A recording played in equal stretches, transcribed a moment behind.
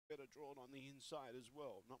better drawn on the inside as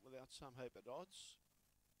well, not without some hope at odds.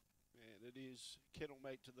 And it is kennel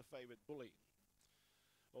mate to the favourite Bullying.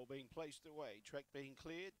 All being placed away, track being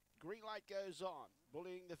cleared. Green light goes on.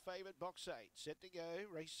 Bullying the favourite box 8. Set to go.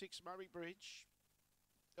 Race 6 Murray-Bridge.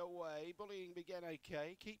 Away. Bullying began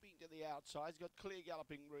okay. Keeping to the outside. He's got clear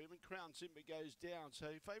galloping room. And Crown Simba goes down. So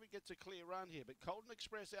favourite gets a clear run here. But Colton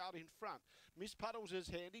Express out in front. Miss Puddles is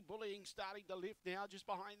handy. Bullying starting to lift now. Just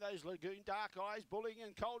behind those Lagoon Dark Eyes. Bullying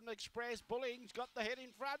and Colton Express. Bullying's got the head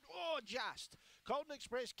in front. Oh, just. Colton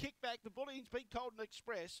Express kick back. The Bullying's beat Colton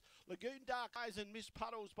Express. Lagoon Dark Eyes and Miss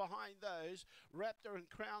Puddles behind those. Raptor and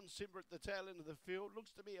Crown Simba at the tail end of the field.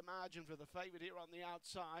 Looks to be a margin for the favourite here on the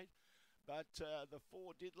outside. But the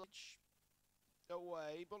 4 did lunch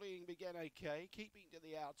away. Bullying began okay. Keeping to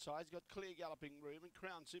the outside. He's got clear galloping room. And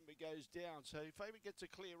Crown Simba goes down. So favourite gets a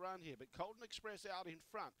clear run here. But Colton Express out in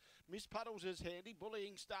front. Miss Puddles is handy.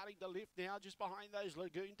 Bullying starting to lift now. Just behind those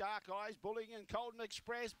Lagoon Dark Eyes. Bullying and Colton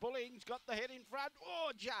Express. Bullying's got the head in front.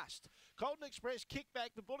 Oh, just. Colton Express kick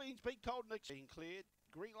back. The Bullying's beat Colton Express. Cleared.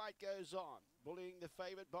 Green light goes on. Bullying the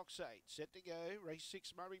favourite box 8. Set to go. Race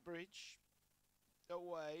 6 Murray-Bridge.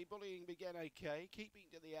 Away. Bullying began okay. Keeping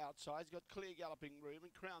to the outside. He's got clear galloping room.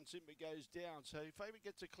 And Crown Simba goes down. So favourite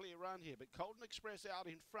gets a clear run here. But Colton Express out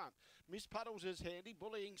in front. Miss Puddles is handy.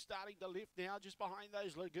 Bullying starting to lift now. Just behind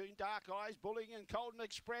those Lagoon Dark Eyes. Bullying and Colton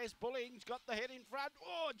Express. Bullying's got the head in front.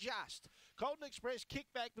 Oh, just. Colton Express kick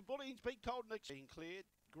back. The Bullying's beat Colton Express. Cleared.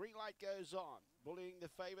 Green light goes on. Bullying the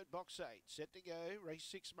favourite box 8. Set to go. Race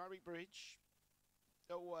 6 Murray-Bridge.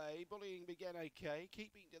 Away. Bullying began okay.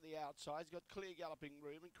 Keeping to the outside. He's got clear galloping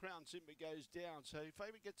room. And Crown Simba goes down. So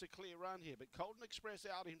favourite gets a clear run here. But Colton Express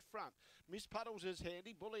out in front. Miss Puddles is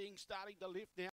handy. Bullying starting to lift now.